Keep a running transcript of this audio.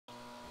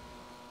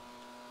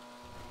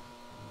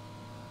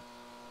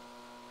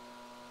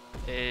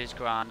is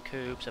Grand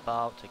Coupe's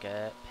about to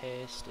get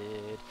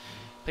pasted.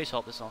 Please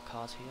hope there's no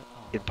cars here.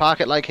 Oh, You'd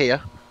park it like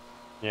here.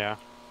 Yeah.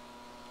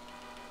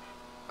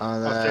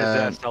 And Oh, it says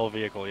then, sell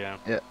vehicle, yeah.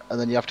 yeah, and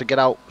then you have to get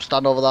out,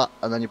 stand over that,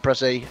 and then you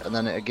press E, and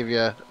then it'll give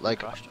you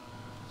like a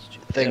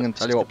thing and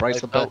tell you what price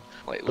to pay.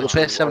 Like, But they'll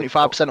pay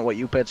 75% of what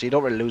you paid, so you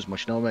don't really lose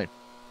much. You know what I mean?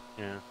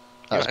 Yeah.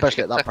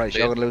 Especially at that price,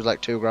 you're gonna lose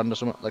like £2 or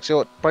something. Like, see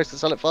what price to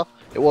sell it for?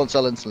 It won't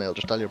sell instantly. It'll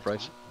just tell you a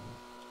price.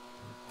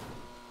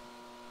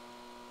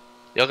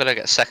 You're gonna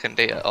get second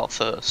here or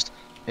first.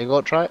 Here you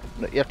go, try it.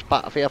 You have to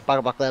back it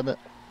back there, mate.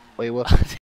 Where you were.